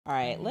All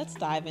right, let's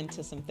dive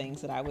into some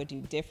things that I would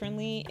do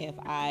differently if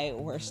I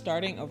were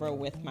starting over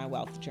with my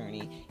wealth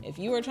journey. If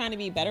you are trying to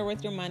be better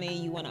with your money,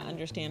 you want to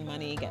understand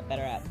money, get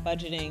better at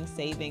budgeting,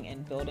 saving,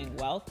 and building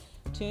wealth,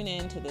 tune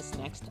in to this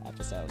next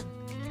episode.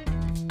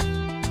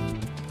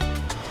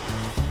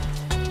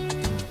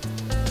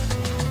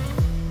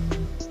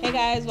 Hey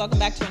guys, welcome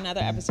back to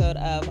another episode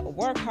of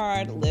Work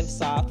Hard, Live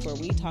Soft, where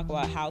we talk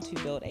about how to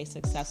build a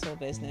successful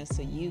business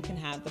so you can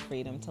have the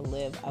freedom to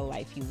live a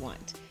life you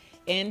want.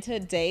 In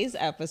today's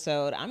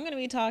episode, I'm going to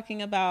be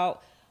talking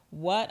about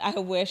what I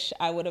wish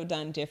I would have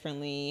done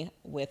differently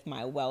with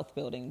my wealth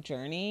building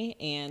journey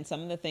and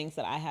some of the things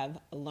that I have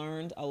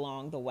learned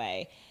along the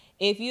way.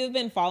 If you've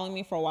been following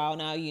me for a while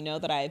now, you know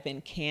that I've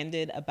been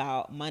candid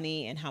about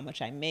money and how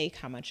much I make,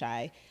 how much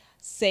I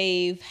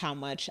save, how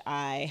much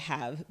I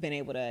have been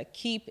able to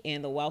keep,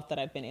 and the wealth that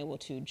I've been able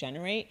to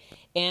generate.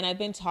 And I've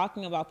been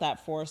talking about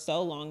that for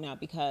so long now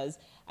because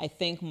I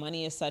think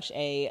money is such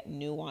a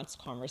nuanced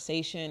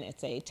conversation.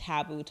 It's a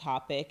taboo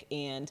topic,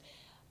 and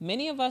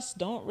many of us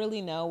don't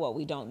really know what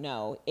we don't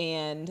know.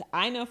 And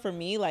I know for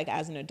me, like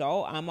as an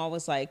adult, I'm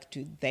always like,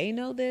 do they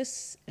know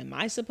this? Am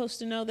I supposed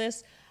to know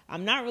this?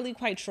 I'm not really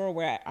quite sure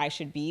where I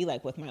should be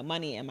like with my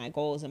money and my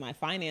goals and my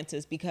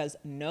finances because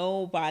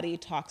nobody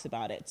talks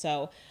about it.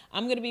 So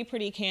I'm going to be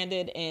pretty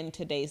candid in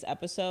today's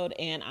episode,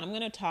 and I'm going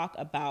to talk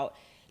about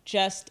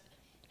just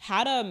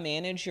how to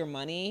manage your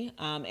money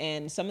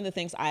and some of the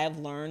things I have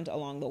learned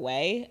along the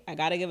way. I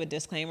got to give a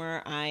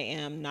disclaimer. I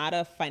am not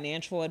a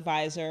financial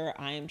advisor.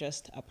 I am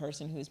just a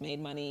person who's made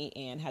money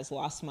and has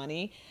lost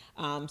money.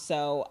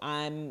 So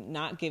I'm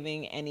not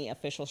giving any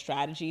official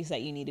strategies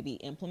that you need to be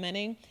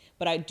implementing,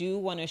 but I do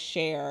want to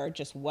share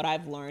just what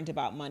I've learned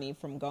about money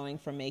from going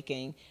from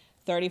making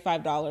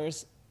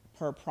 $35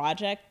 per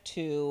project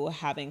to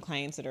having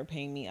clients that are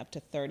paying me up to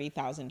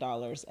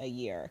 $30,000 a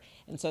year.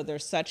 And so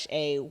there's such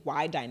a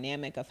wide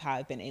dynamic of how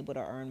I've been able to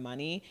earn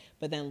money,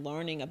 but then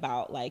learning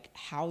about like,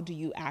 how do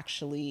you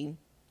actually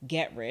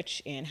get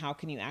rich and how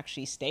can you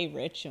actually stay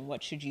rich and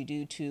what should you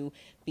do to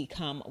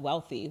become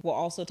wealthy. We'll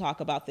also talk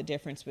about the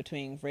difference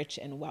between rich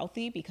and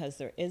wealthy because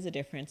there is a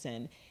difference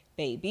in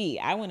baby.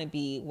 I want to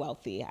be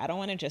wealthy. I don't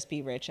want to just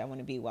be rich. I want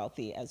to be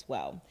wealthy as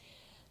well.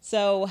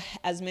 So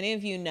as many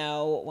of you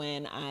know,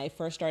 when I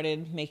first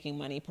started making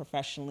money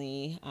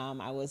professionally,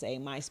 I was a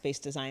MySpace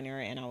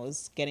designer and I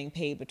was getting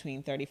paid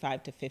between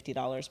 $35 to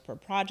 $50 per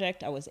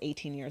project. I was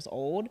 18 years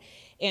old.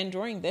 And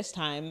during this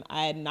time,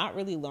 I had not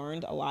really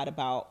learned a lot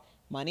about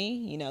money.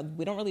 You know,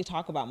 we don't really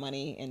talk about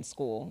money in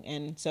school.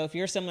 And so if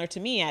you're similar to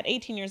me, at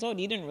 18 years old,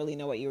 you didn't really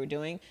know what you were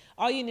doing.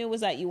 All you knew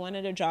was that you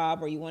wanted a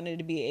job or you wanted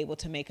to be able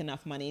to make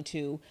enough money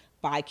to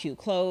buy cute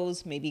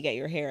clothes, maybe get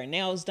your hair and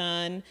nails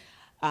done,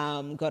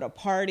 go to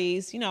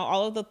parties, you know,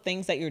 all of the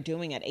things that you're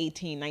doing at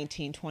 18,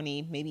 19,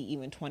 20, maybe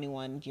even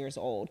 21 years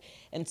old.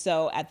 And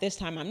so at this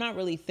time, I'm not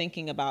really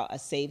thinking about a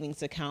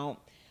savings account.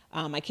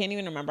 I can't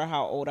even remember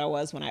how old I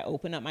was when I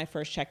opened up my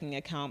first checking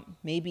account,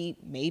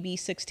 maybe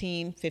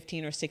 16,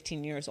 15 or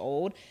 16 years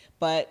old.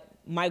 But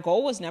my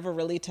goal was never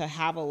really to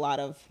have a lot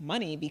of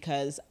money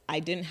because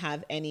I didn't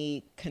have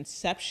any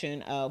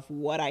conception of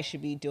what I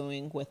should be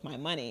doing with my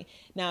money.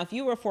 Now, if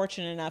you were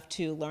fortunate enough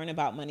to learn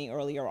about money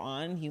earlier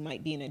on, you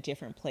might be in a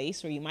different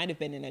place, or you might have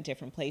been in a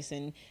different place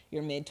in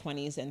your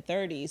mid-20s and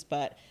 30s.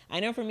 But I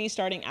know for me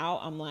starting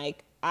out, I'm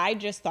like, I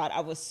just thought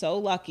I was so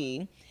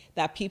lucky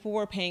that people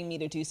were paying me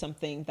to do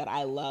something that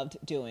I loved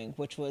doing,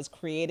 which was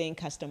creating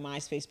custom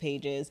MySpace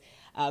pages,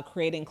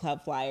 creating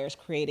club flyers,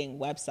 creating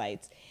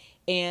websites.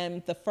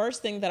 And the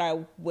first thing that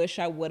I wish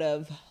I would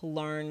have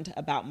learned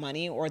about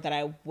money, or that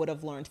I would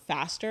have learned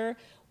faster,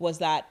 was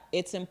that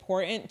it's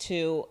important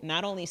to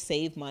not only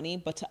save money,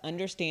 but to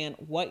understand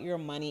what your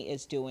money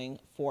is doing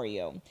for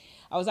you.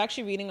 I was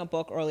actually reading a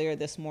book earlier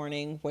this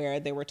morning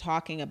where they were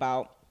talking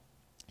about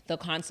the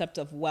concept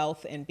of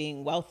wealth and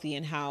being wealthy,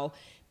 and how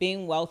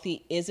being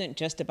wealthy isn't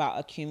just about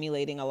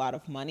accumulating a lot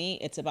of money.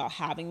 It's about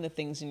having the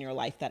things in your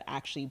life that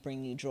actually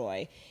bring you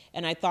joy.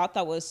 And I thought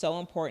that was so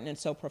important and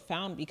so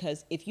profound,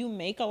 because if you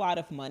make a lot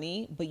of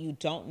money, but you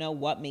don't know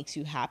what makes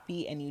you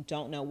happy and you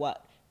don't know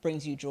what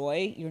brings you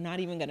joy, you're not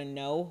even going to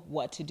know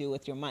what to do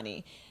with your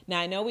money. Now,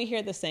 I know we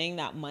hear the saying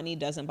that money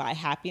doesn't buy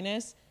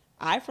happiness.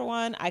 For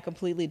one, I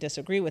completely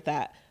disagree with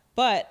that.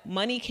 But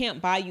money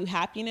can't buy you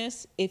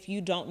happiness if you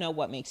don't know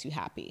what makes you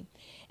happy.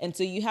 And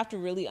so you have to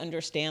really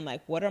understand,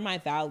 like, what are my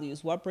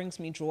values? What brings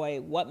me joy?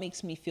 What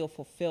makes me feel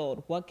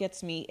fulfilled? What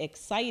gets me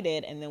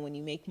excited? And then when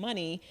you make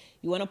money,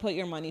 you want to put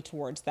your money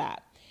towards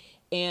that.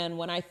 And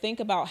when I think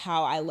about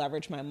how I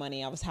leverage my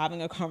money, I was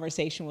having a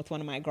conversation with one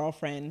of my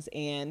girlfriends.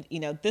 And, you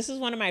know, this is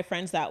one of my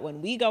friends that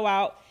when we go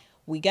out,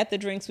 we get the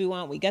drinks we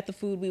want, we get the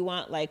food we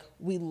want. Like,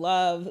 we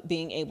love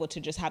being able to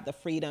just have the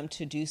freedom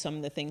to do some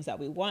of the things that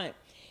we want.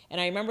 And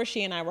I remember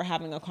she and I were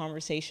having a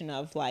conversation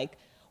of like,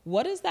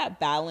 what is that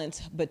balance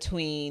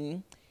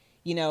between,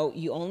 you know,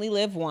 you only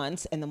live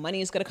once and the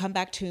money is going to come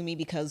back to me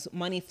because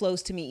money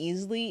flows to me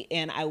easily,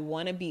 and I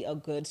want to be a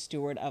good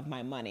steward of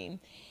my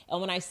money.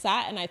 And when I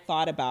sat and I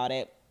thought about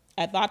it,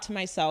 I thought to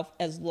myself,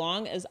 as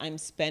long as I'm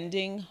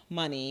spending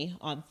money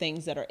on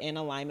things that are in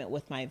alignment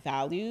with my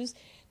values,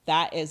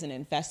 that is an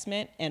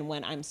investment. And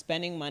when I'm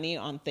spending money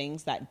on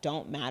things that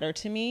don't matter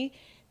to me,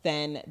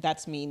 then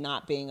that's me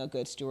not being a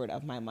good steward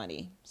of my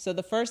money. So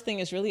the first thing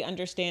is really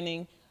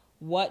understanding,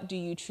 what do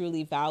you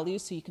truly value,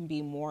 so you can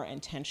be more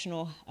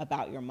intentional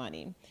about your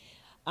money.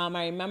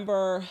 I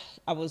remember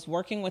I was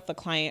working with a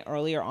client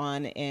earlier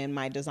on in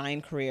my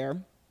design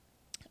career.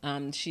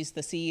 She's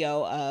the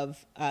CEO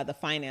of the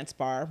finance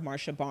bar,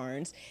 Marsha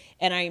Barnes.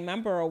 And I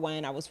remember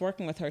when I was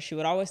working with her, she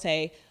would always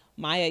say,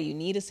 Maya, you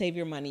need to save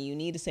your money. You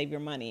need to save your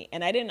money.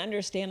 And I didn't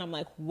understand. I'm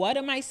like, what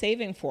am I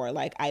saving for?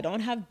 Like, I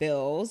don't have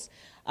bills.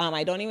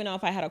 I don't even know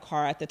if I had a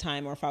car at the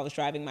time or if I was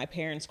driving my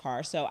parents'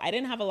 car. So I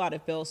didn't have a lot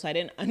of bills. So I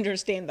didn't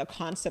understand the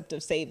concept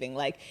of saving.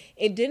 Like,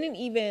 it didn't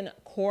even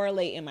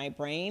correlate in my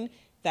brain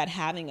that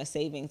having a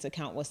savings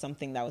account was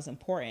something that was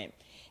important.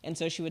 And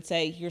so she would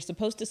say, you're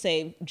supposed to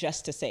save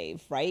just to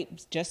save,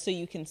 right? Just so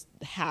you can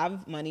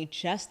have money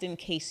just in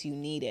case you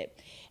need it.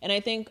 And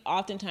I think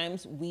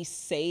oftentimes we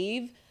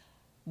save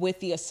with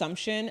the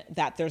assumption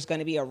that there's going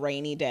to be a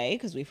rainy day,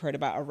 because we've heard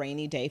about a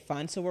rainy day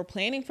fund. So we're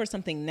planning for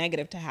something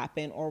negative to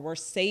happen, or we're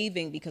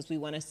saving because we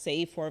want to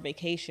save for a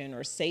vacation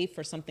or save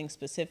for something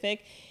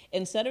specific,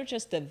 instead of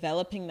just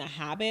developing the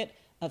habit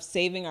of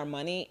saving our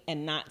money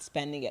and not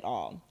spending it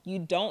all. You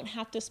don't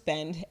have to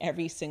spend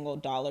every single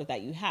dollar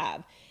that you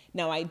have.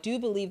 Now, I do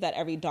believe that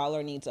every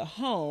dollar needs a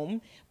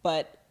home,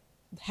 but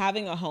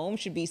having a home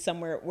should be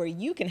somewhere where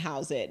you can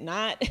house it,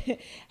 not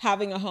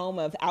having a home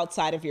of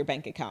outside of your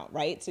bank account,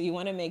 right? So you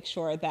want to make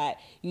sure that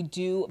you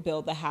do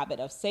build the habit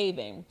of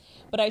saving.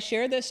 But I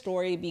share this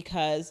story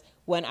because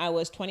when I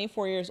was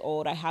 24 years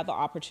old, I had the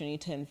opportunity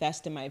to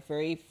invest in my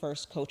very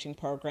first coaching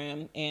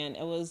program, and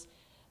it was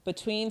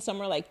between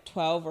somewhere like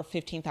 $12,000 or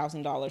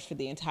 $15,000 for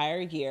the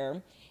entire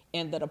year.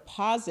 And the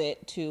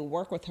deposit to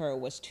work with her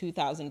was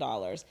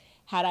 $2,000.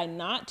 Had I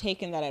not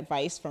taken that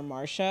advice from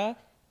Marsha,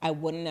 I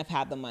wouldn't have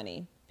had the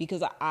money,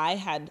 because I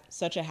had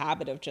such a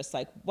habit of just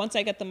like, once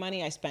I get the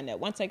money, I spend it.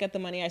 Once I get the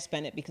money, I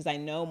spend it, because I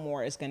know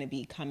more is going to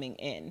be coming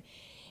in.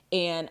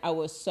 And I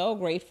was so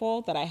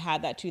grateful that I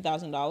had that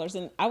 $2,000.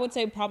 And I would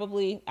say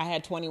probably I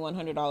had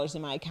 $2,100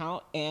 in my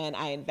account, and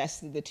I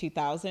invested the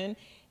 $2,000,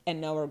 and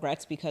no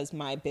regrets, because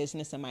my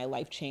business and my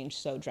life changed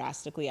so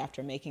drastically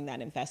after making that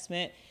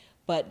investment.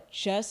 But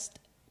just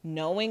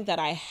knowing that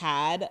I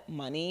had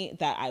money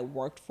that I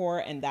worked for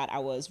and that I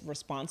was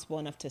responsible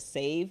enough to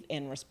save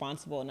and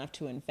responsible enough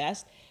to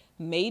invest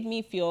made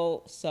me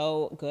feel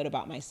so good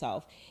about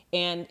myself.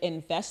 And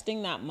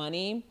investing that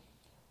money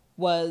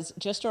was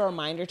just a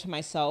reminder to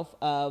myself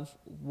of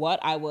what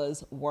I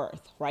was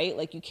worth, right?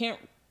 Like, you can't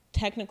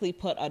technically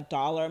put a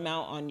dollar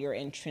amount on your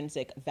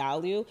intrinsic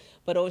value,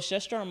 but it was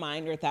just a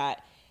reminder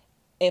that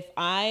if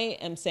I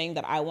am saying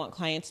that I want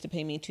clients to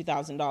pay me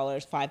 $2,000,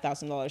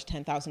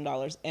 $5,000,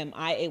 $10,000, am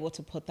I able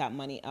to put that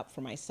money up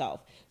for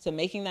myself? So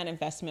making that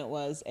investment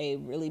was a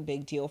really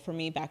big deal for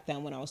me back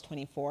then when I was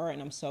 24,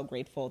 and I'm so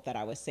grateful that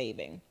I was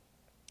saving.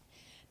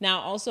 Now,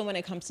 also when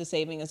it comes to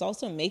saving, is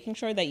also making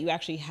sure that you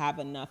actually have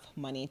enough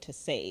money to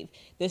save.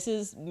 This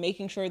is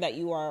making sure that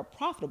you are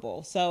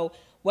profitable. So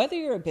whether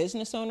you're a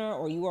business owner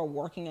or you are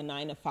working a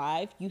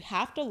 9-to-5, you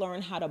have to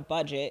learn how to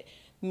budget,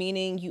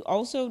 meaning you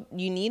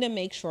need to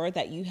make sure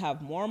that you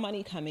have more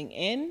money coming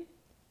in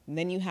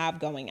than you have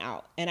going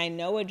out. And I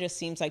know it just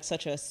seems like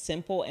such a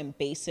simple and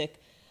basic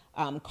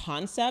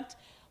concept,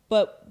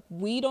 but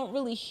we don't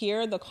really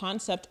hear the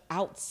concept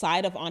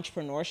outside of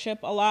entrepreneurship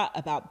a lot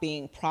about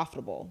being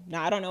profitable.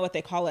 Now, I don't know what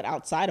they call it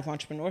outside of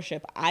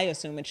entrepreneurship. I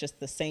assume it's just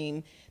the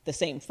same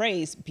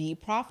phrase, be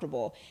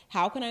profitable.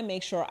 How can I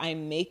make sure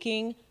I'm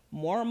making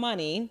more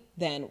money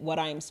than what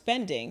I'm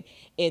spending?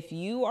 If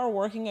you are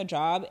working a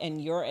job and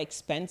your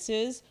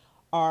expenses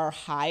are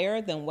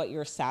higher than what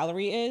your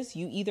salary is,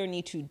 you either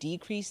need to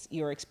decrease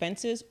your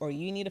expenses or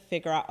you need to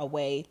figure out a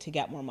way to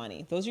get more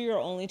money. Those are your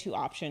only two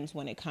options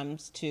when it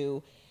comes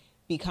to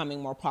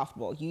becoming more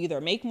profitable. You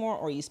either make more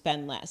or you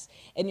spend less.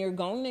 And you're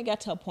going to get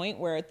to a point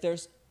where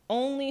there's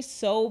only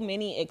so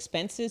many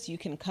expenses you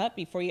can cut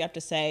before you have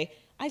to say,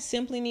 I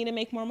simply need to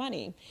make more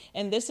money.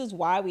 And this is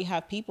why we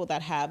have people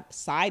that have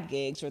side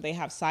gigs or they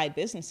have side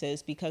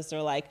businesses, because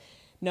they're like,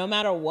 no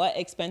matter what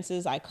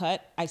expenses I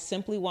cut, I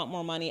simply want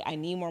more money. I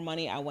need more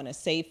money. I want to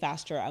save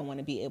faster. I want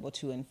to be able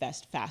to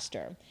invest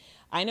faster.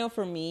 I know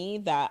for me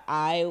that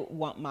I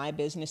want my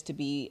business to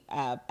be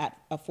at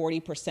a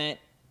 40%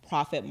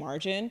 profit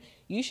margin.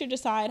 You should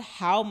decide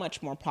how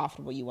much more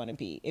profitable you want to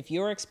be. If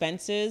your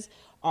expenses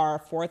are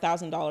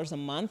 $4,000 a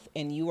month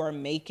and you are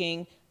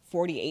making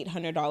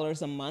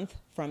 $4,800 a month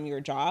from your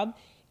job,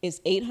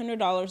 is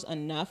 $800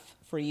 enough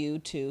for you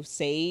to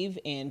save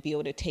and be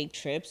able to take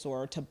trips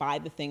or to buy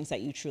the things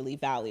that you truly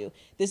value?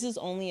 This is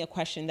only a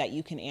question that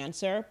you can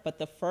answer, but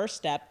the first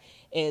step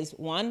is,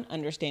 one,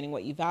 understanding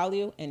what you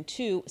value, and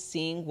two,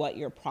 seeing what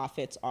your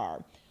profits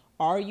are.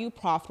 Are you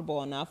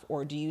profitable enough,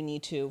 or do you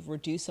need to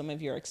reduce some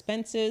of your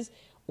expenses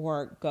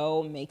or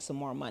go make some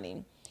more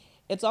money?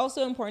 It's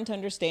also important to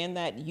understand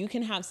that you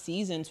can have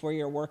seasons where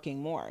you're working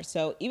more.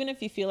 So even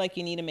if you feel like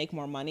you need to make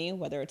more money,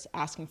 whether it's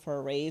asking for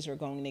a raise or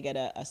going to get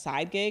a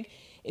side gig,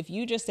 if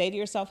you just say to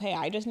yourself, hey,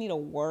 I just need to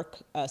work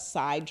a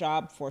side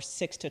job for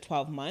 6 to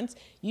 12 months,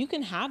 you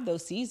can have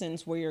those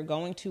seasons where you're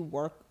going to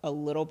work a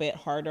little bit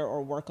harder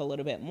or work a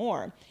little bit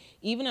more.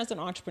 Even as an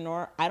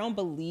entrepreneur, I don't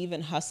believe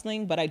in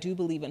hustling, but I do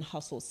believe in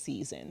hustle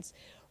seasons,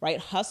 right?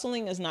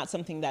 Hustling is not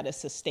something that is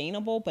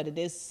sustainable, but it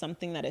is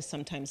something that is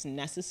sometimes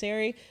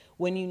necessary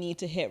when you need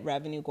to hit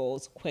revenue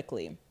goals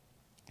quickly.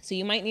 So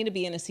you might need to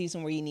be in a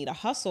season where you need a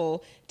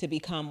hustle to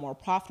become more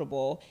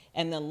profitable.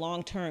 And then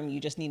long term, you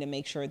just need to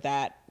make sure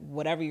that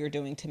whatever you're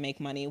doing to make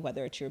money,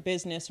 whether it's your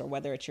business or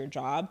whether it's your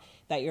job,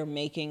 that you're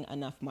making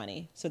enough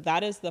money. So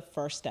that is the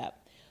first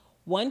step.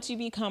 Once you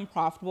become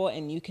profitable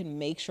and you can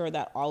make sure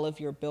that all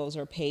of your bills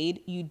are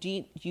paid, you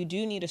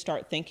do need to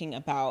start thinking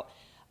about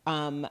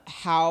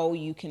how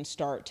you can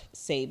start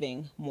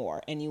saving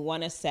more, and you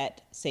want to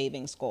set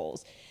savings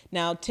goals.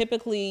 Now,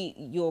 typically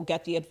you'll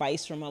get the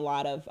advice from a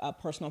lot of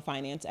personal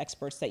finance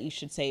experts that you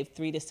should save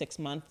 3 to 6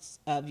 months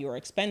of your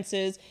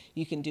expenses.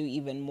 You can do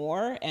even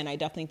more, and I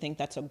definitely think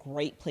that's a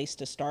great place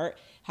to start.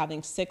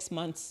 Having 6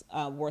 months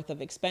worth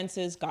of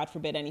expenses, God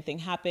forbid anything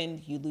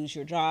happened, you lose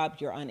your job,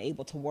 you're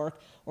unable to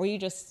work, or you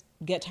just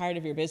get tired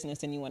of your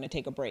business and you want to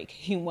take a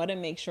break. You want to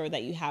make sure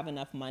that you have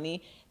enough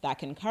money that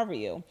can cover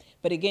you.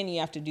 But again, you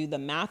have to do the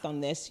math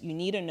on this. You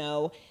need to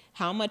know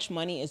how much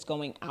money is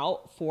going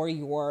out for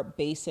your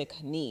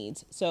basic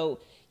needs. So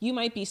you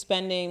might be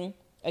spending,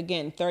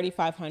 again,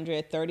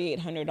 $3,500,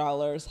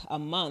 $3,800 a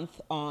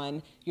month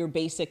on your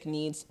basic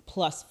needs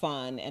plus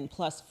fun and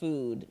plus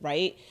food,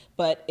 right?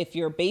 But if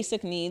your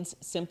basic needs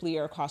simply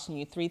are costing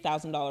you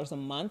 $3,000 a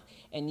month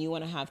and you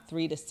want to have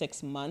 3 to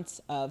 6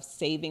 months of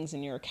savings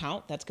in your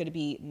account, that's going to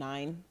be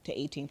 $9,000 to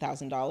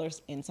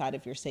 $18,000 inside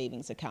of your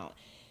savings account.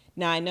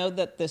 Now, I know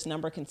that this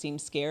number can seem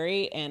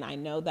scary, and I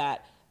know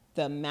that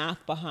the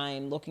math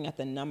behind looking at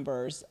the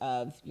numbers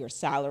of your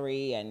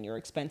salary and your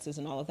expenses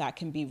and all of that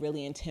can be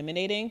really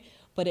intimidating,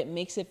 but it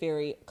makes it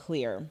very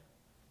clear.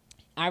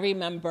 I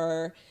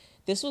remember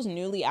this was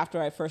newly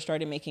after I first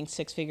started making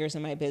 6 figures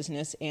in my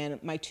business,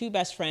 and my 2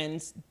 best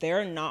friends,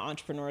 they're not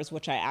entrepreneurs,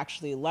 which I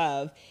actually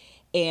love.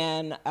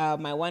 And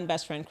my one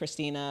best friend,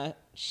 Christina,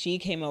 she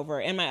came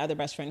over, and my other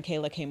best friend,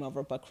 Kayla, came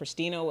over, but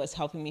Christina was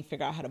helping me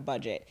figure out how to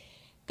budget.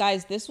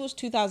 Guys, this was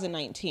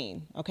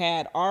 2019, okay? I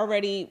had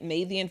already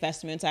made the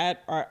investments. I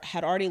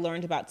had already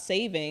learned about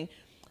saving,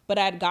 but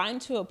I had gotten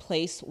to a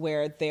place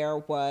where there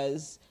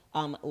was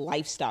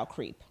lifestyle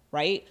creep,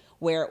 right?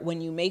 Where when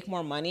you make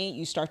more money,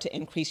 you start to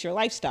increase your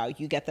lifestyle.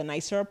 You get the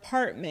nicer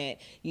apartment.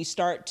 You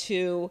start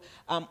to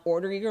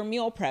order your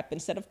meal prep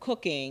instead of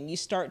cooking. You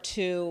start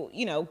to,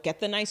 get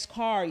the nice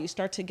car. You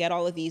start to get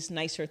all of these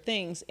nicer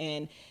things,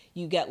 and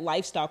you get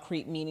lifestyle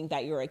creep, meaning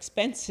that your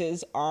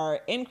expenses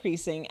are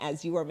increasing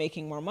as you are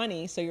making more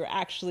money. So you're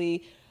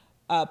actually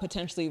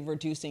potentially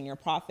reducing your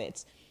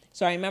profits.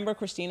 So I remember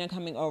Christina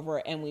coming over,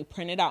 and we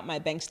printed out my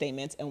bank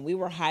statements, and we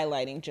were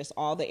highlighting just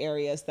all the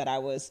areas that I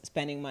was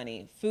spending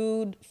money.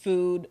 Food,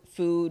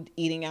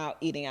 eating out,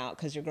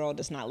 because your girl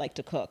does not like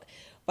to cook.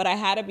 But I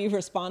had to be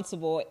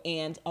responsible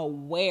and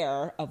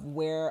aware of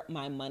where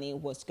my money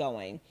was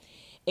going.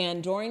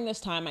 And during this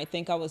time, I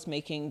think I was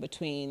making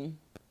between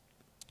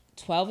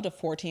 $12,000 to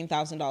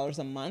 $14,000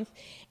 a month.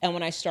 And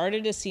when I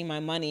started to see my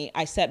money,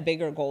 I set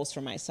bigger goals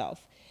for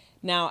myself.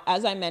 Now,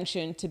 as I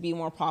mentioned, to be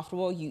more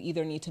profitable, you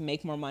either need to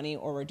make more money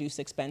or reduce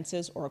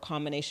expenses, or a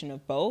combination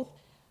of both.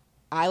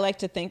 I like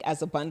to think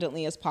as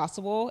abundantly as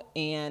possible,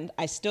 and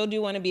I still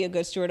do want to be a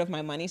good steward of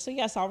my money. So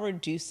yes, I'll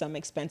reduce some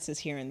expenses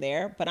here and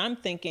there, but I'm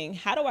thinking,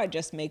 how do I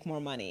just make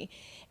more money?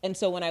 And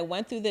so when I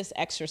went through this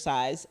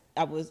exercise,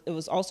 it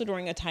was also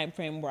during a time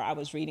frame where I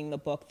was reading the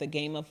book, The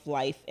Game of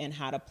Life and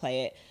How to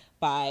Play It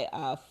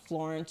by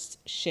Florence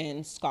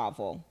Shin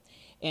Scovel.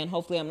 And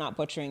hopefully I'm not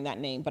butchering that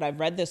name, but I've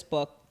read this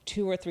book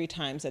 2 or 3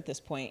 times at this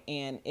point,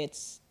 and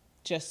it's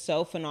just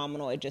so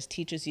phenomenal. It just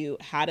teaches you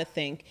how to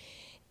think.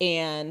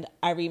 And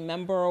I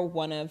remember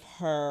one of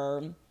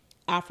her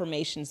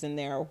affirmations in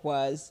there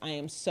was, I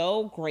am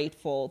so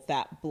grateful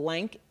that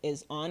blank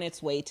is on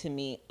its way to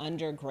me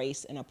under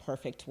grace in a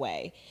perfect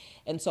way.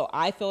 And so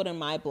I filled in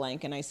my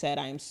blank, and I said,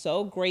 I am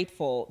so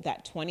grateful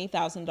that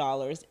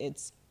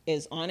 $20,000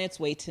 is on its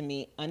way to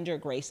me under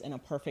grace in a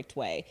perfect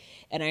way.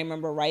 And I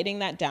remember writing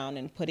that down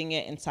and putting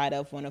it inside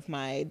of one of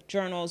my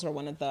journals or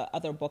one of the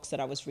other books that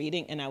I was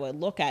reading, and I would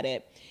look at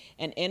it.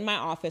 And in my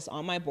office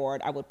on my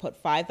board, I would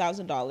put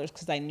 $5,000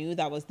 because I knew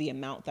that was the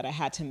amount that I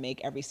had to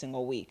make every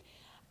single week.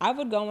 I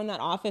would go in that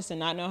office and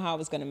not know how I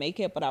was going to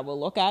make it, but I would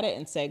look at it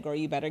and say, girl,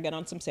 you better get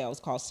on some sales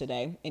calls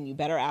today, and you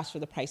better ask for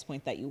the price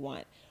point that you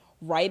want.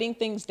 Writing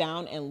things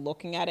down and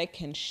looking at it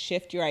can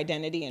shift your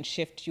identity and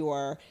shift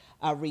your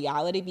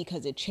reality,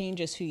 because it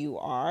changes who you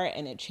are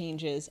and it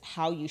changes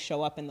how you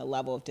show up in the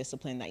level of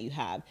discipline that you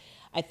have.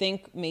 I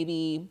think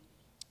maybe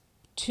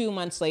 2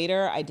 months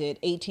later, I did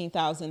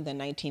 18,000, then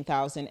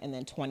 19,000, and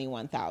then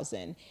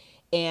 21,000.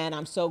 And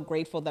I'm so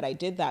grateful that I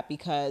did that,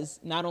 because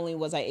not only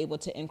was I able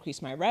to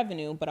increase my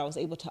revenue, but I was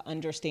able to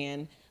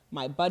understand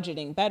my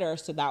budgeting better.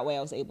 So that way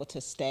I was able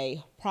to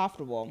stay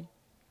profitable.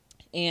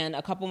 And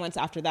a couple months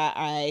after that,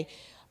 I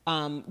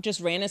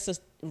just ran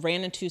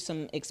into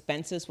some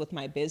expenses with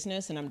my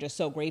business. And I'm just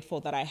so grateful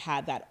that I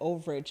had that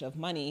overage of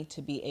money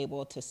to be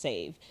able to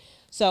save.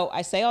 So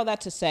I say all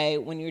that to say,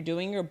 when you're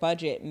doing your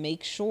budget,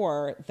 make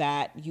sure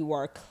that you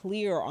are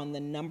clear on the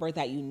number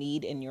that you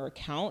need in your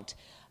account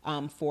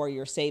for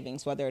your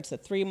savings, whether it's a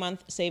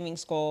 3-month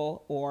savings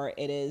goal or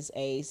it is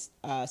a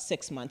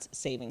 6-month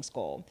savings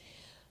goal.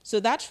 So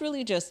that's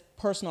really just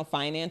personal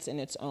finance in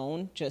its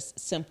own, just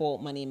simple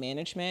money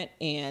management.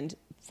 And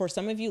for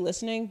some of you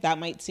listening, that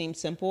might seem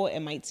simple, it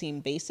might seem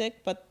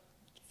basic, but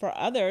for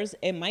others,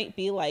 it might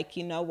be like,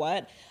 you know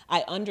what,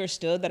 I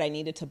understood that I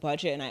needed to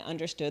budget and I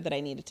understood that I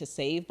needed to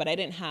save, but I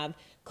didn't have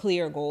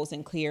clear goals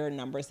and clear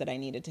numbers that I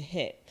needed to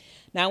hit.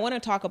 Now, I want to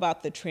talk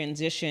about the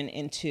transition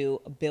into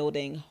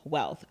building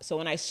wealth. So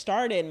when I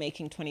started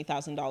making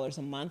 $20,000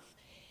 a month,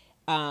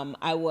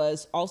 I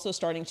was also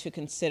starting to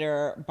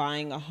consider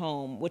buying a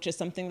home, which is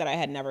something that I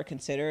had never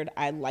considered.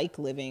 I like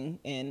living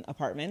in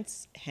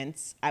apartments.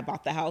 Hence, I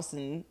bought the house,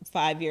 and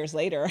 5 years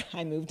later,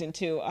 I moved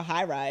into a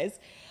high rise.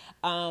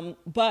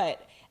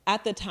 But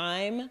at the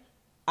time,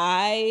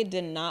 I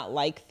did not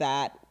like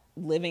that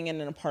living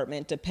in an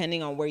apartment,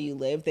 depending on where you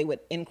live, they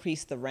would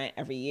increase the rent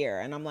every year.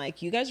 And I'm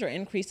like, you guys are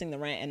increasing the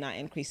rent and not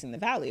increasing the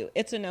value.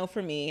 It's a no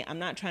for me. I'm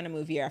not trying to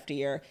move year after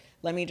year.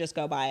 Let me just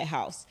go buy a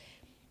house.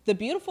 The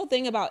beautiful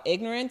thing about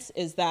ignorance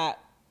is that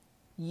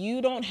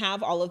you don't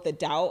have all of the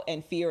doubt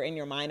and fear in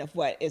your mind of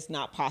what is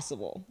not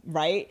possible,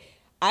 right?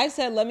 I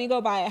said, let me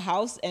go buy a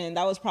house. And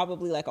that was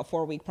probably like a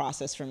 4-week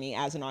process for me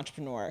as an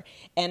entrepreneur.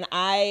 And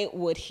I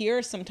would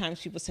hear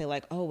sometimes people say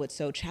like, oh, it's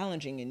so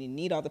challenging and you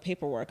need all the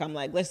paperwork. I'm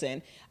like,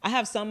 listen, I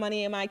have some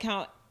money in my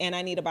account and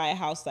I need to buy a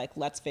house. Like,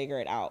 let's figure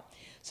it out.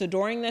 So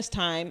during this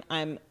time,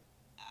 I'm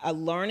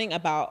learning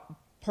about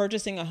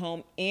purchasing a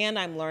home and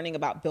I'm learning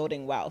about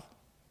building wealth.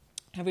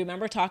 I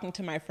remember talking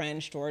to my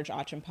friend, George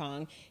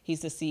Achampong. He's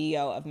the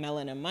CEO of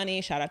Melanin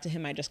Money. Shout out to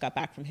him. I just got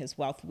back from his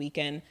wealth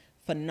weekend.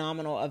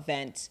 Phenomenal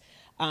event.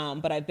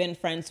 But I've been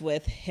friends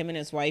with him and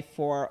his wife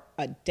for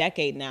a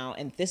decade now.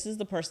 And this is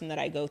the person that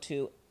I go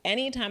to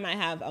anytime I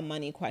have a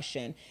money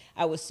question.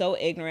 I was so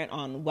ignorant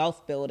on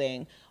wealth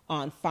building,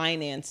 on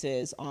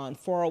finances, on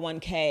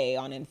 401k,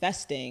 on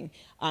investing.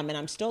 And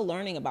I'm still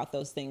learning about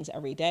those things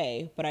every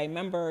day. But I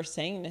remember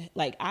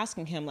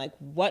asking him, like,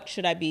 what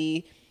should I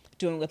be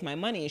doing with my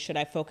money? Should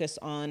I focus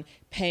on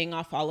paying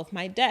off all of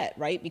my debt,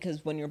 right?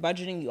 Because when you're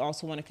budgeting, you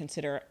also want to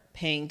consider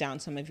paying down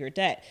some of your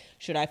debt.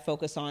 Should I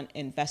focus on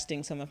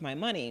investing some of my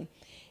money?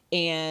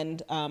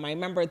 And I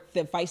remember the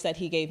advice that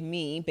he gave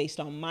me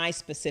based on my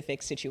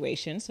specific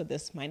situation, so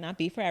this might not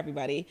be for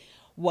everybody,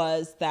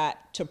 was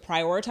that to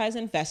prioritize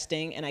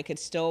investing and I could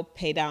still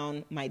pay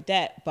down my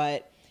debt,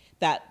 but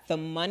that the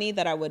money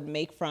that I would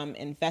make from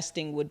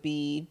investing would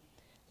be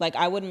like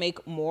I would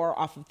make more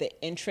off of the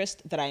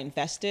interest that I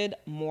invested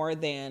more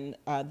than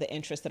the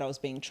interest that I was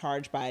being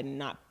charged by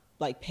not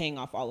like paying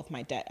off all of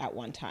my debt at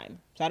one time.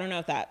 So I don't know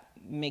if that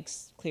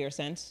makes clear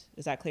sense.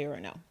 Is that clear or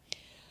no?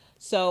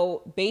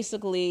 So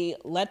basically,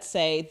 let's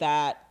say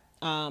that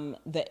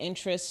the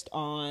interest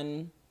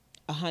on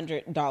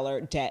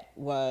 $100 debt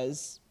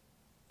was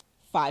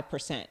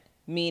 5%,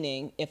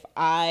 meaning if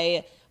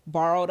I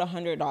borrowed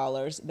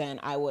 $100, then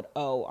I would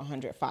owe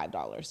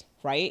 $105,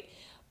 right?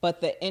 But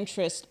the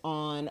interest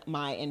on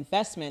my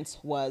investments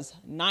was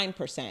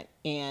 9%,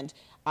 and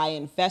I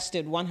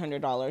invested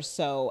 $100.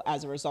 So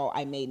as a result,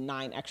 I made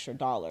 $9 extra.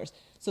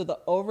 So the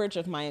overage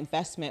of my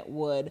investment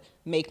would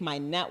make my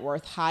net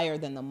worth higher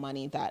than the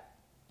money that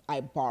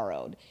I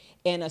borrowed.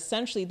 And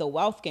essentially the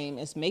wealth game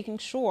is making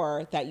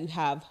sure that you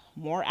have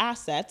more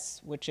assets,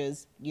 which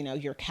is,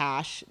 your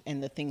cash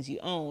and the things you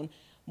own,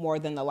 more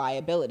than the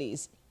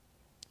liabilities,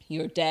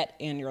 your debt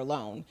and your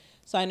loan.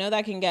 So I know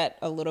that can get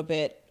a little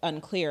bit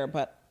unclear,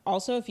 but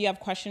also, if you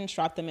have questions,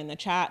 drop them in the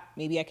chat.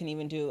 Maybe I can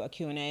even do a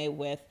Q&A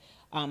with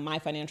my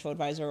financial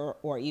advisor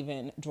or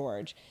even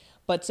George.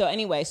 But so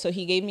anyway, so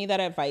he gave me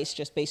that advice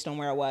just based on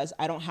where I was.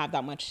 I don't have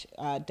that much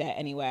debt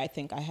anyway. I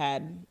think I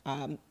had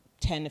 $10,000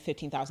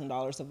 to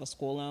 $15,000 of a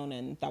school loan,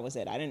 and that was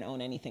it. I didn't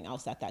own anything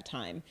else at that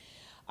time.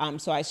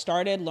 So I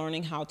started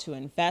learning how to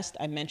invest.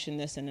 I mentioned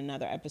this in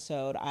another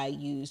episode. I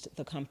used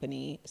the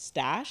company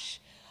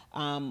Stash,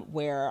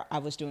 where I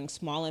was doing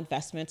small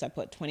investments. I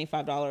put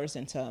 $25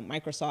 into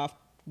Microsoft,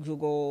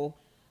 Google,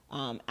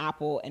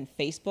 Apple, and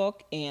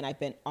Facebook. And I've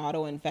been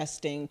auto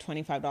investing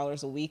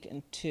 $25 a week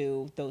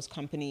into those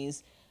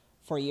companies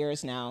for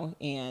years now.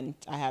 And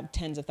I have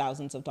tens of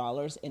thousands of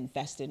dollars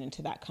invested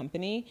into that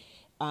company.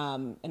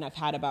 And I've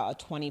had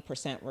about a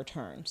 20%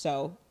 return.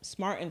 So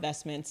smart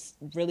investments,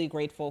 really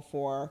grateful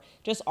for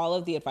just all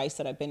of the advice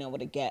that I've been able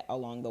to get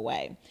along the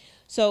way.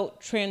 So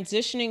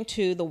transitioning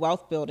to the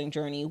wealth building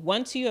journey,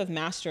 once you have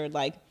mastered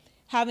like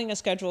having a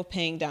schedule of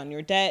paying down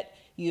your debt,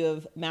 you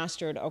have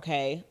mastered,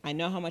 okay, I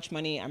know how much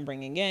money I'm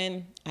bringing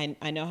in.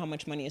 I know how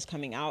much money is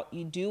coming out.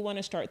 You do want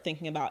to start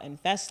thinking about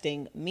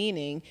investing,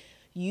 meaning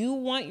you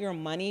want your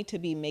money to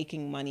be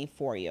making money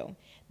for you.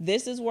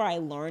 This is where I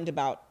learned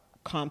about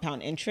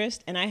compound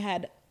interest, and I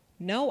had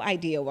no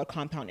idea what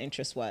compound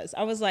interest was.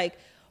 I was like,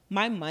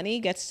 my money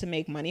gets to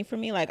make money for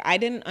me. Like, I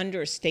didn't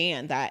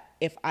understand that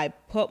if I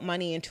put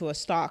money into a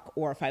stock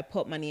or if I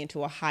put money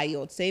into a high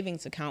yield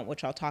savings account,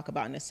 which I'll talk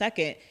about in a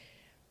second,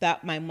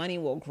 that my money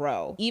will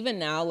grow. Even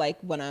now, like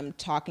when I'm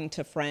talking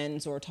to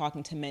friends or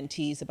talking to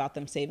mentees about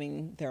them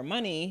saving their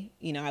money,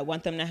 I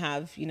want them to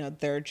have,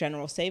 their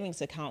general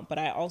savings account, but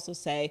I also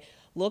say,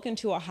 look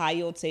into a high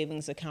yield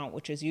savings account,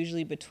 which is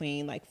usually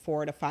between like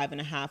 4 to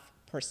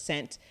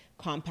 5.5%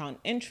 compound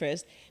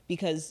interest,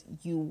 because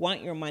you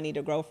want your money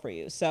to grow for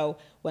you. So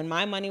when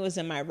my money was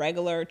in my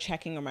regular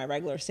checking or my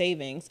regular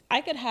savings, I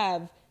could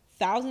have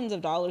thousands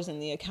of dollars in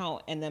the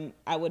account and then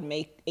I would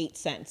make 8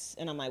 cents.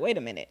 And I'm like, wait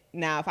a minute.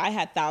 Now, if I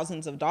had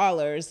thousands of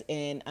dollars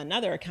in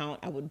another account,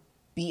 I would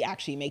be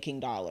actually making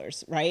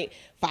dollars, right?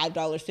 $5,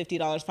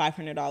 $50,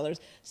 $500.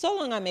 So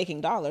long I'm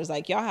making dollars.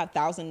 Like, y'all have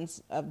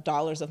thousands of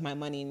dollars of my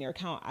money in your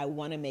account. I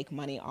want to make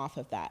money off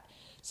of that.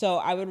 So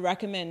I would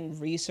recommend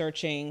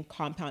researching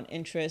compound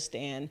interest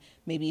and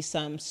maybe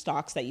some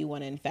stocks that you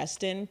want to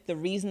invest in. The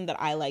reason that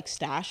I like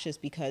Stash is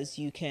because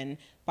you can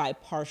buy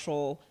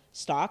partial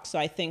stocks. So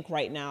I think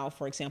right now,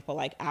 for example,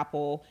 like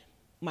Apple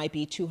might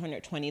be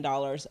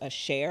 $220 a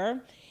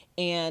share.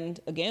 And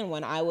again,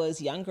 when I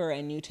was younger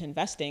and new to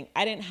investing,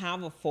 I didn't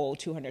have a full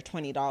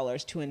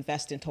 $220 to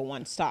invest into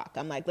one stock.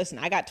 I'm like, listen,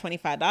 I got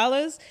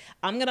 $25.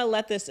 I'm going to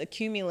let this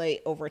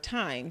accumulate over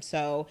time.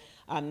 So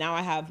now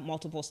I have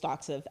multiple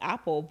stocks of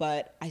Apple,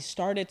 but I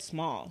started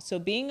small. So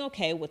being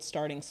okay with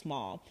starting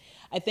small.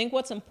 I think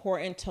what's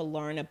important to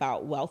learn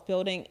about wealth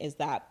building is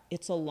that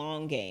it's a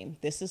long game.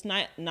 This is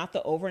not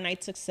the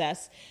overnight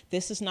success.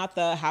 This is not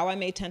the how I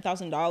made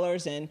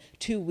 $10,000 in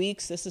 2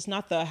 weeks. This is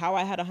not the how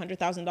I had a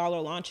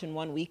 $100,000 launch in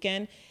one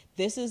weekend.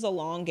 This is a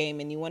long game,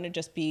 and you want to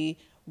just be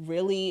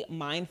really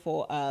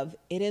mindful of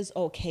it is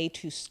okay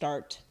to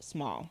start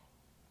small.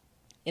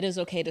 It is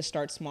okay to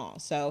start small.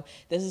 So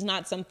this is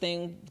not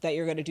something that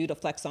you're going to do to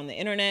flex on the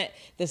internet.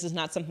 This is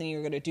not something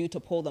you're going to do to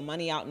pull the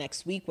money out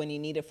next week when you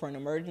need it for an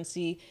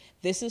emergency.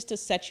 This is to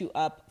set you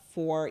up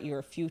for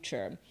your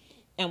future.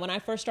 And when I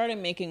first started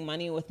making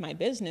money with my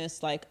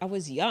business, like, I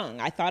was young.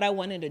 I thought I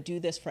wanted to do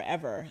this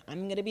forever.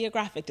 I'm going to be a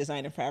graphic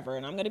designer forever,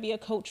 and I'm going to be a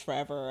coach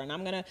forever, and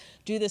I'm going to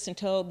do this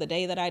until the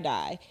day that I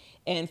die.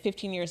 And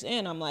 15 years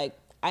in, I'm like,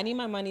 I need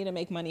my money to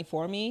make money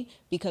for me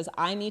because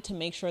I need to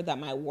make sure that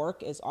my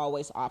work is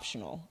always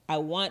optional. I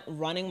want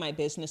running my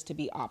business to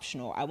be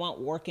optional. I want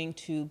working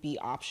to be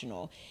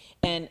optional.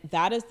 And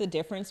that is the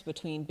difference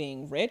between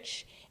being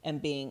rich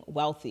and being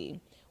wealthy.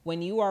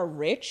 When you are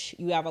rich,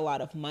 you have a lot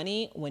of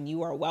money. When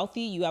you are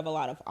wealthy, you have a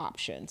lot of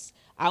options.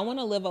 I want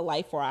to live a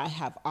life where I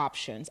have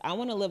options. I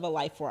want to live a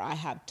life where I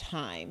have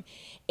time.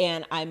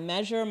 And I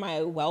measure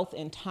my wealth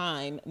in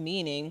time,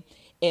 meaning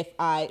if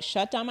I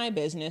shut down my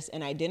business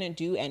and I didn't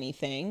do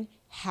anything,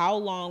 how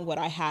long would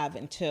I have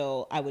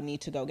until I would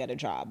need to go get a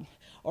job?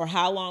 Or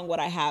how long would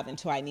I have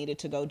until I needed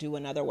to go do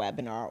another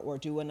webinar or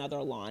do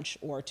another launch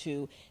or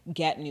to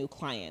get new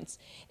clients?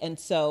 And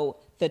so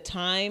the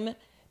time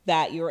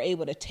that you're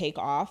able to take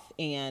off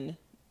and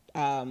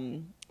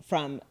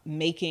from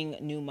making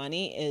new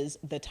money is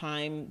the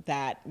time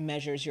that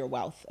measures your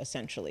wealth,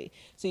 essentially.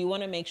 So you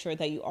want to make sure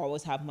that you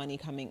always have money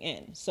coming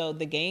in. So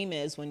the game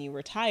is when you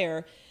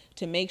retire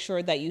to make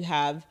sure that you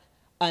have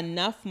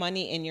enough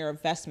money in your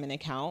investment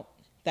account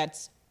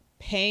that's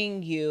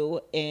paying you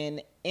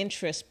in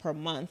interest per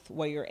month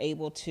where you're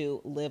able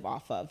to live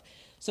off of.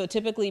 So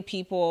typically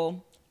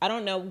people, I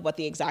don't know what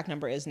the exact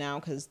number is now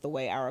because the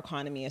way our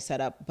economy is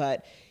set up,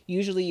 but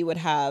usually you would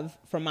have,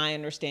 from my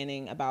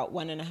understanding, about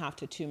 $1.5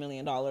 to $2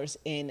 million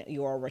in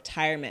your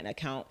retirement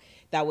account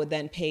that would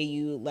then pay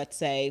you, let's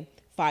say,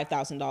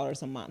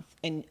 $5,000 a month.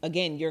 And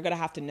again, you're going to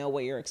have to know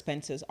what your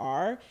expenses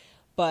are,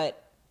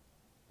 but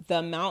the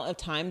amount of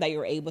time that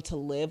you're able to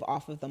live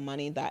off of the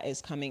money that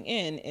is coming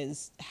in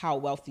is how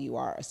wealthy you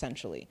are,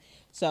 essentially.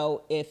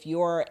 So if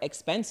your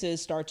expenses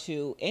start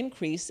to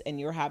increase and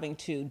you're having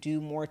to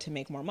do more to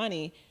make more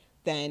money,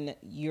 then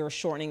you're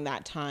shortening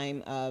that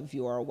time of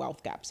your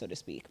wealth gap, so to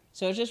speak.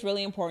 So it's just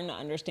really important to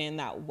understand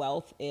that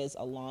wealth is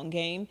a long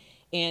game,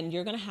 and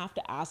you're going to have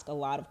to ask a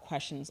lot of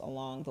questions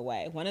along the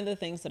way. One of the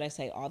things that I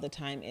say all the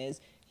time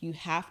is you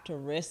have to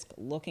risk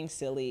looking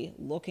silly,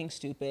 looking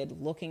stupid,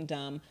 looking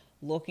dumb,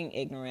 looking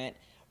ignorant.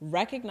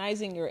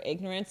 Recognizing your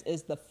ignorance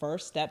is the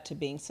first step to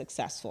being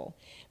successful,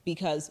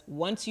 because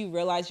once you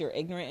realize you're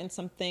ignorant in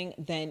something,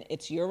 then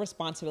it's your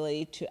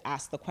responsibility to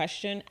ask the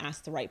question,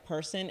 ask the right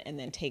person, and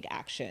then take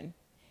action.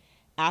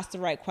 Ask the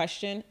right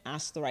question,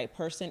 ask the right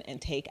person,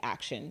 and take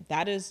action.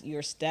 That is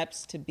your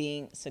steps to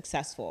being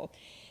successful.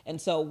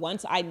 And so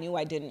once I knew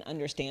I didn't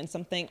understand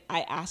something,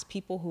 I asked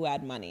people who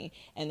had money.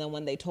 And then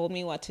when they told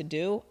me what to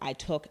do, I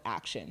took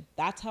action.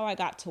 That's how I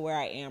got to where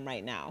I am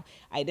right now.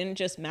 I didn't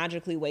just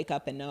magically wake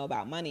up and know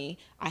about money.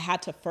 I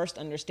had to first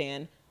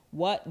understand,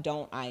 what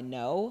don't I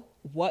know?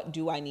 What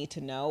do I need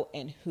to know?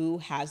 And who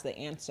has the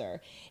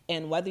answer?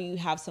 And whether you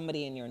have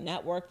somebody in your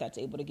network that's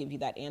able to give you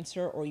that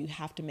answer, or you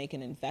have to make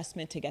an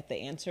investment to get the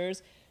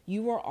answers,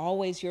 you are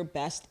always your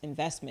best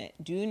investment.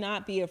 Do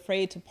not be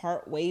afraid to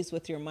part ways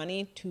with your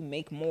money to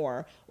make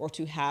more or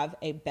to have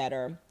a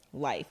better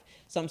life.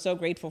 So I'm so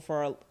grateful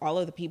for all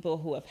of the people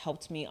who have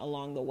helped me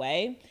along the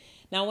way.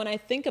 Now, when I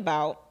think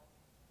about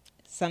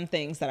some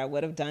things that I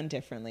would have done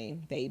differently,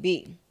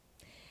 baby.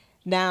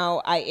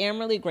 Now, I am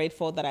really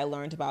grateful that I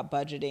learned about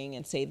budgeting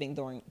and saving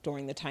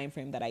during the time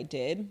frame that I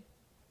did.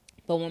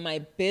 But when my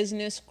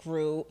business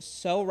grew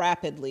so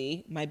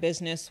rapidly, my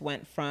business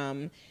went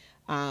from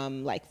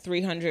like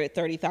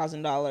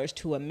 $330,000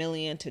 to $1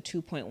 million to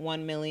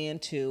 $2.1 million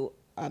to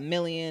 $1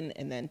 million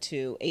and then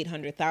to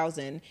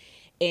 $800,000.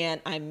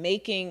 And I'm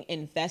making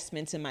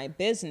investments in my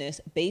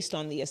business based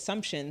on the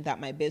assumption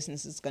that my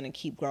business is going to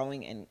keep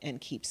growing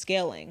and keep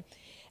scaling.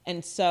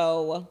 And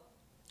so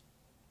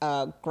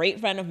a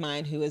great friend of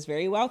mine who is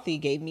very wealthy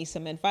gave me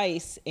some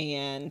advice,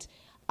 and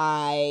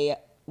I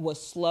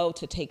was slow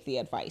to take the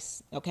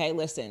advice. Okay,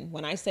 listen,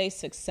 when I say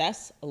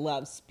success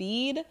loves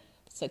speed,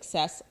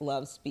 success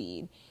loves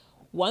speed.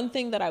 One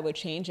thing that I would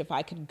change if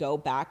I could go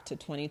back to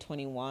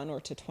 2021 or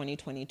to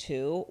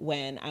 2022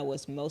 when I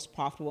was most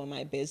profitable in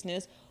my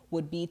business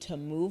would be to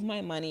move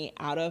my money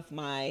out of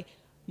my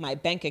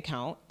bank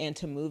account and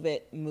to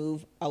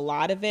move a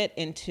lot of it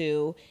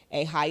into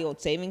a high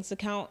yield savings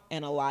account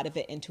and a lot of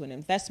it into an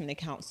investment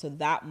account so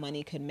that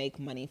money could make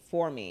money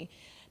for me.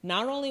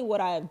 Not only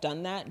would I have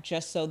done that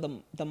just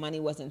so the money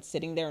wasn't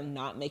sitting there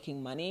not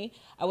making money,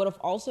 I would have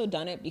also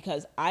done it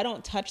because I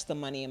don't touch the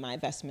money in my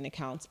investment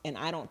accounts and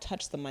I don't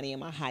touch the money in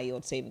my high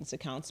yield savings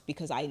accounts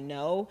because I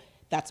know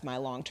that's my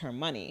long-term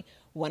money.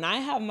 When I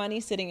have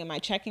money sitting in my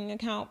checking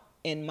account,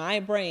 in my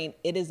brain,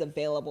 it is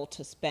available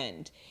to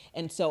spend.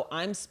 And so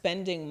I'm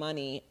spending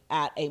money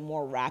at a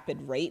more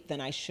rapid rate than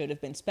I should have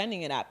been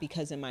spending it at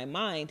because in my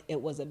mind, it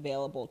was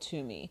available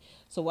to me.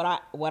 So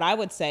what I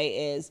would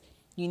say is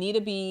you need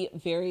to be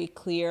very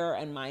clear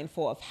and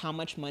mindful of how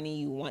much money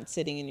you want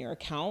sitting in your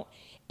account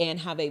and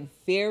have a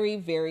very,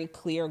 very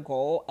clear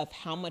goal of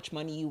how much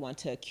money you want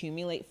to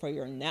accumulate for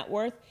your net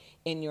worth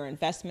in your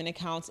investment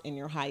accounts, in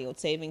your high yield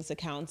savings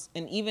accounts,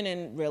 and even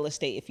in real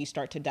estate if you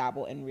start to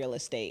dabble in real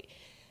estate.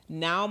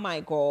 Now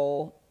my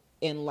goal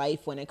in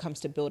life when it comes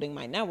to building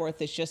my net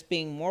worth is just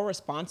being more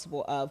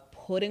responsible of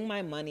putting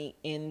my money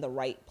in the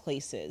right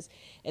places.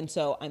 And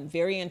so I'm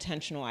very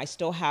intentional. I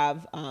still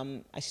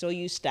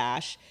use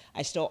Stash.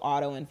 I still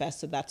auto invest,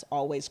 so that's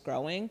always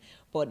growing.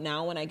 But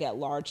now when I get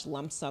large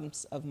lump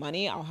sums of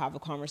money, I'll have a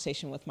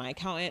conversation with my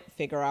accountant,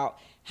 figure out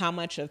how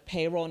much of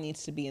payroll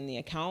needs to be in the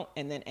account,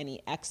 and then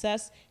any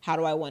excess, how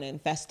do I want to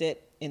invest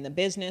it in the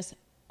business?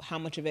 How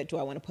much of it do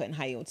I want to put in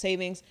high yield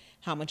savings?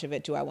 How much of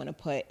it do I want to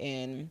put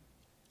in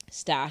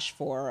Stash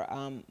for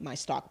my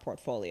stock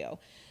portfolio?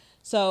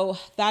 So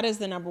that is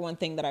the number one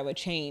thing that I would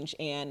change.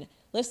 And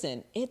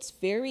listen, it's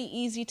very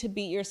easy to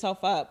beat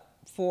yourself up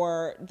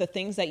for the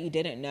things that you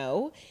didn't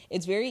know.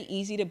 It's very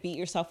easy to beat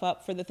yourself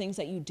up for the things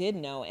that you did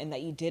know and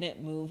that you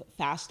didn't move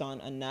fast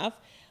on enough.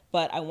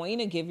 But I want you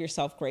to give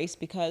yourself grace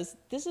because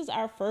this is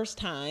our first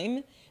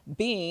time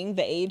being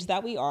the age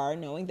that we are,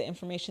 knowing the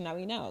information that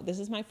we know. This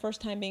is my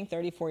first time being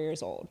 34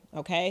 years old,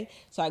 okay?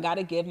 So I got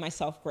to give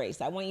myself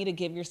grace. I want you to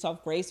give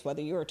yourself grace,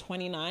 whether you're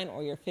 29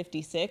 or you're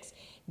 56.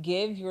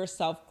 Give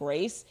yourself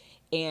grace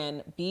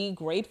and be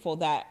grateful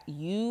that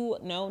you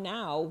know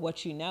now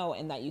what you know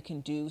and that you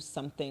can do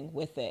something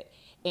with it.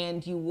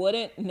 And you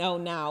wouldn't know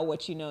now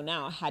what you know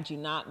now had you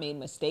not made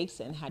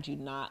mistakes and had you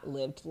not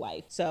lived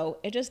life. So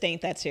it just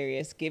ain't that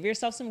serious. Give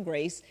yourself some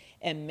grace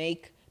and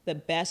make the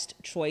best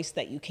choice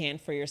that you can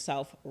for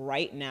yourself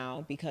right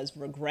now because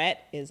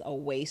regret is a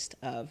waste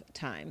of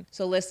time.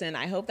 So listen,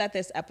 I hope that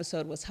this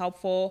episode was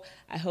helpful.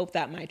 I hope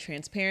that my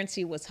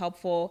transparency was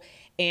helpful.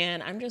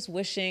 And I'm just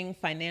wishing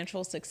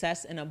financial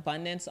success and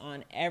abundance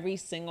on every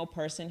single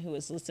person who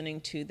is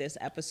listening to this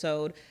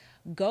episode.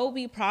 Go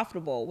be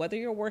profitable, whether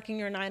you're working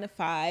your 9 to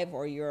 5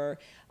 or you're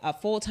a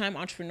full-time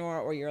entrepreneur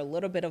or you're a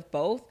little bit of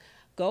both.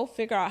 Go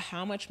figure out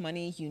how much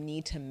money you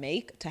need to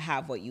make to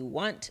have what you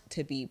want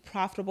to be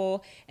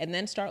profitable, and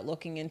then start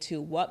looking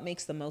into what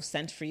makes the most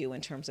sense for you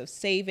in terms of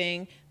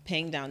saving,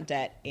 paying down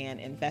debt, and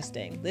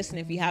investing. Listen,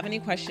 if you have any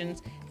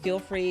questions, feel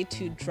free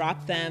to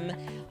drop them.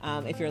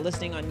 If you're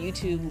listening on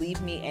YouTube,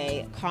 leave me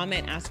a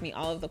comment, ask me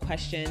all of the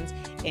questions,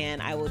 and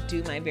I will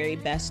do my very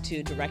best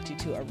to direct you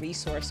to a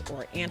resource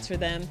or answer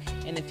them.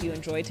 And if you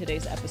enjoyed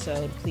today's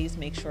episode, please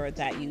make sure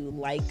that you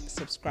like,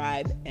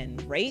 subscribe,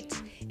 and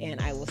rate. And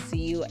I will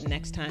see you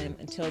next time.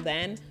 Until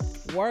then,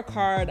 work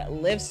hard,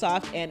 live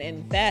soft, and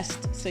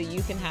invest so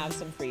you can have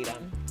some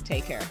freedom.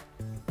 Take care.